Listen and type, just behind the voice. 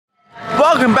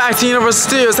welcome back to Universal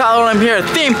Studios. Hello, I'm here at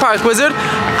Theme Park Wizard.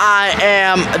 I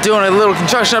am doing a little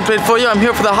construction update for you. I'm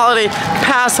here for the holiday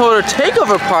pass holder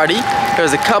takeover party.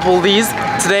 There's a couple of these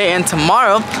today and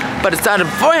tomorrow, but it's time to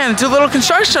beforehand do a little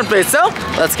construction update. So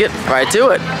let's get right to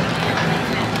it.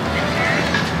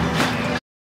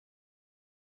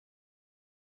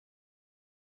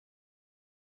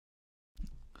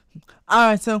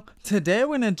 Alright, so today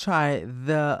we're going to try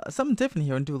something different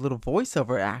here and do a little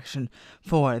voiceover action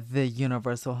for the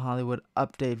Universal Hollywood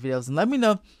update videos. And let me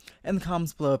know in the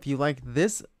comments below if you like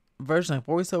this version of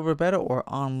voiceover better or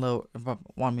if you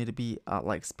want me to be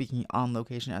like speaking on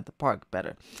location at the park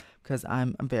better, because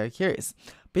I'm very curious.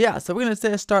 But yeah, so we're going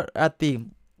to start at the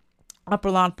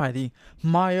upper lot by the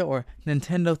Mario or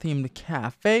Nintendo themed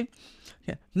cafe.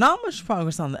 Okay, not much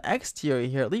progress on the exterior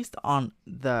here, at least on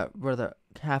where the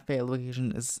cafe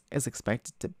location is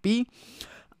expected to be.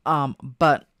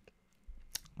 But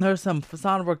there's some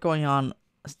facade work going on,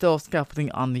 still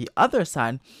scaffolding on the other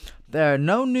side. There's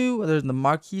the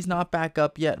marquee's not back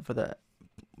up yet for the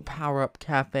Power Up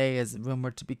Cafe, is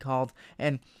rumored to be called.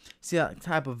 And see that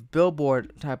type of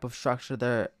billboard type of structure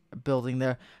they're building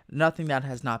there, nothing that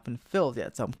has not been filled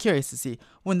yet. So I'm curious to see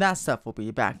when that stuff will be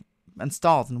back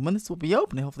installed and when this will be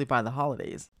opening, hopefully by the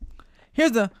holidays.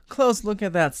 Here's a close look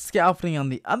at that scaffolding on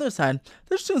the other side.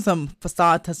 There's still some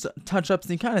facade touch-ups,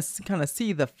 and you kind of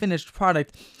see the finished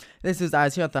product. I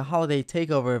was here at the holiday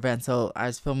takeover event, so I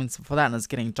was filming for that, and it's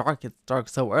getting dark. It's dark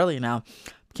so early now.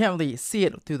 Can't really see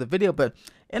it through the video, but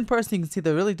in person you can see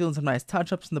they're really doing some nice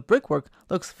touch-ups, and the brickwork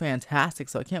looks fantastic.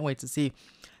 So I can't wait to see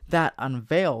that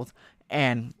unveiled.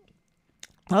 And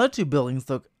the other two buildings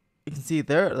look, you can see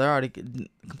they're already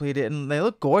completed, and they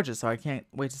look gorgeous. So I can't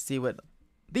wait to see what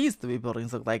these three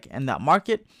buildings look like. And that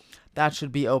market, that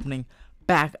should be opening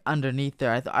back underneath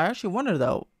there. I actually wonder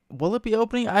though, will it be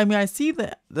opening? I mean, I see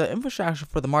the infrastructure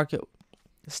for the market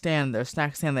stand, their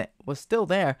snack stand, that was still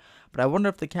there, but I wonder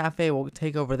if the cafe will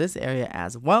take over this area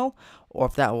as well, or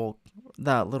if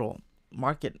that little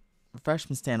market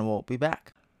refreshment stand will be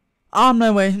back. On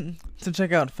my way to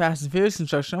check out Fast and Furious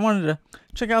construction, I wanted to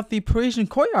check out the Parisian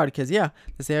Courtyard, because yeah,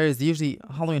 this area is usually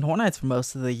Halloween Horror Nights for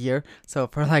most of the year, so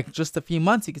for like just a few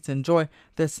months you get to enjoy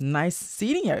this nice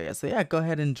seating area. So yeah, go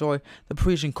ahead and enjoy the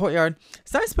Parisian Courtyard.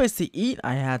 It's a nice place to eat.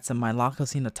 I had some my La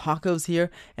Cocina tacos here,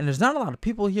 and there's not a lot of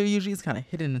people here usually. It's kind of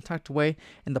hidden and tucked away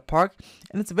in the park,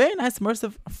 and it's a very nice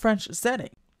immersive French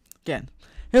setting. Again,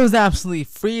 it was absolutely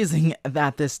freezing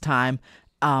at this time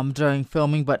during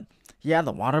filming, but yeah,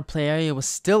 the water play area was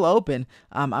still open.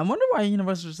 I wonder why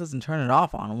Universal just doesn't turn it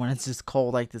off on when it's just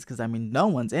cold like this, because I mean, no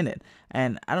one's in it.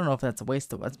 And I don't know if that's a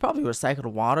waste of, it's probably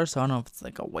recycled water, so I don't know if it's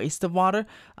like a waste of water.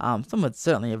 Some of it's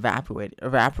certainly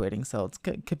evaporating, so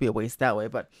it could be a waste that way.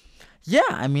 But yeah,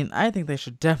 I mean, I think they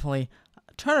should definitely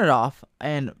turn it off,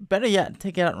 and better yet,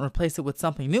 take it out and replace it with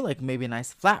something new, like maybe a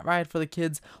nice flat ride for the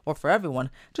kids or for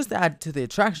everyone, just to add to the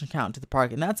attraction count to the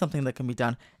park. And that's something that can be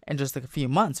done in just like a few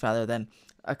months rather than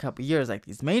a couple years, like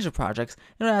these major projects.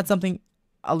 Add something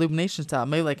illumination style,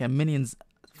 maybe like a Minions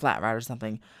flat ride or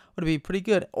something would be pretty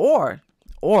good. Or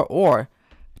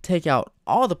take out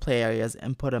all the play areas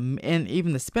and put them in,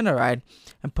 even the spinner ride,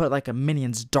 and put like a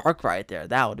Minions dark ride there.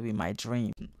 That would be my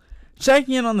dream.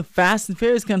 Checking in on the Fast and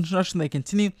Furious construction, they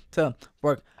continue to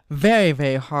work very,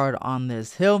 very hard on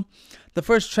this hill. The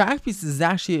first track pieces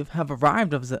actually have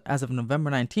arrived as of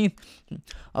November 19th.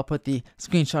 I'll put the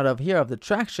screenshot over here of the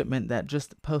track shipment that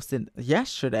just posted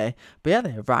yesterday. But yeah,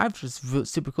 they arrived, which is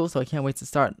super cool, so I can't wait to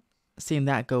start seeing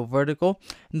that go vertical.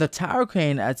 And the tower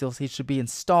crane, as you'll see, should be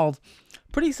installed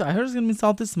pretty soon. I heard it's going to be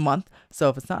installed this month, so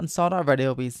if it's not installed already,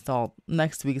 it'll be installed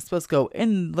next week. It's supposed to go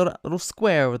in the little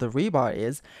square where the rebar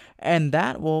is, and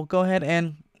that will go ahead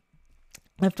and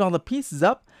lift all the pieces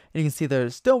up. And you can see they're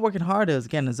still working hard.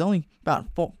 It's only about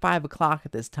 5 o'clock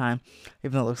at this time,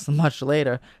 even though it looks much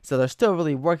later. So they're still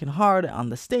really working hard on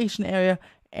the station area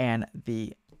and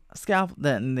the scaffold,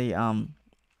 then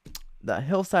the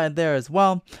hillside there as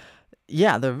well.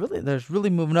 Yeah, they're really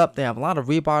moving up. They have a lot of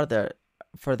rebar there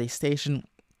for the station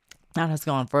that has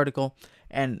gone vertical,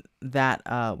 and that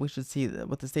we should see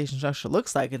what the station structure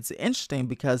looks like. It's interesting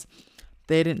because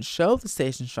they didn't show the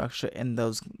station structure in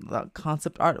those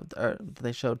concept art that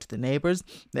they showed to the neighbors.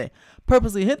 They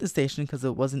purposely hid the station because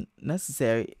it wasn't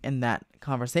necessary in that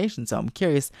conversation. So I'm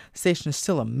curious. The station is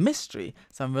still a mystery,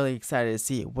 so I'm really excited to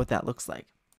see what that looks like.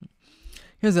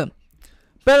 Here's a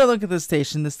better look at the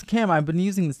station. This camera, I've been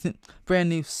using this brand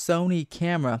new Sony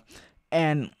camera,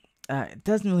 and it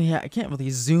doesn't really I can't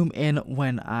really zoom in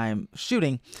when I'm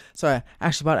shooting, so I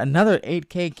actually bought another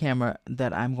 8K camera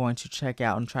that I'm going to check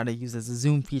out and try to use as a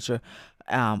zoom feature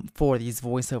for these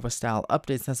voiceover style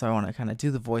updates. That's why I want to kind of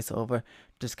do the voiceover,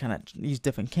 just kind of use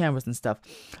different cameras and stuff.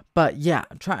 But yeah,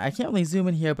 I can't really zoom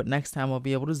in here, but next time I'll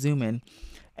be able to zoom in.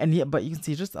 And yeah, but you can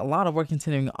see just a lot of work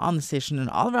continuing on the station and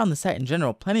all around the site in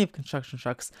general. Plenty of construction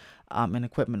trucks and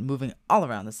equipment moving all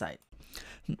around the site.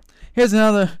 Here's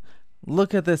another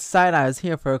look at this site. I was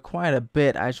here for quite a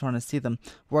bit. I just want to see them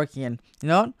working, and you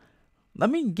know what? Let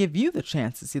me give you the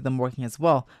chance to see them working as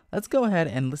well. Let's go ahead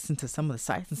and listen to some of the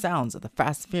sights and sounds of the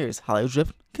Fast and Furious Hollywood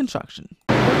Drift construction.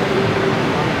 The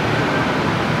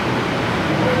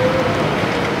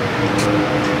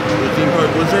theme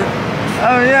park wizard?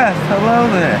 Oh yes, hello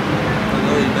there.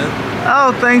 Hello, you man.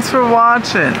 Oh, thanks for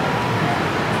watching.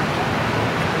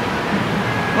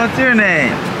 What's your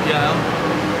name? Yeah.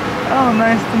 Oh,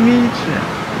 nice to meet you.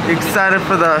 You excited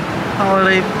for the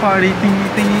holiday party thingy?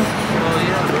 Oh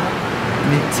yeah, bro.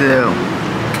 Me too.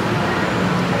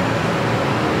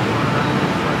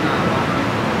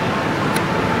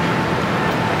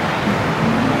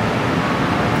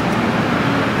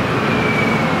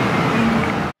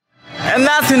 And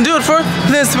that's gonna do it for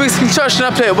this week's construction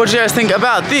update. What do you guys think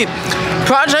about the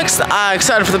projects?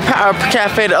 Excited for the Power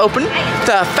Cafe to open.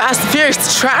 The Fast and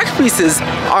Furious track pieces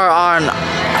are on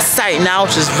site now,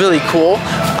 which is really cool.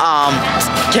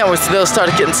 Can't wait to see those start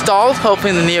to get installed, hopefully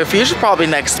in the near future, probably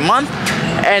next month.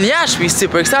 And yeah, it should be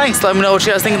super exciting. So let me know what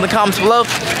you guys think in the comments below.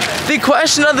 The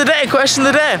question of the day,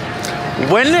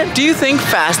 when do you think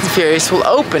Fast and Furious will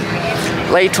open?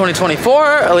 Late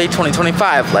 2024 or late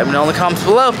 2025? Let me know in the comments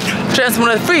below. Chance to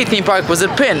win a free Theme Park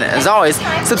Wizard pin. As always,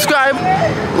 subscribe,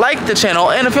 like the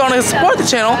channel, and if you want to support the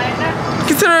channel,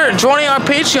 consider joining our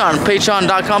Patreon,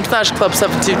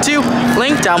 patreon.com/club722.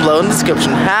 Link down below in the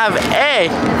description. Have a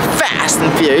Fast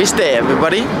and Furious day,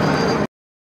 everybody.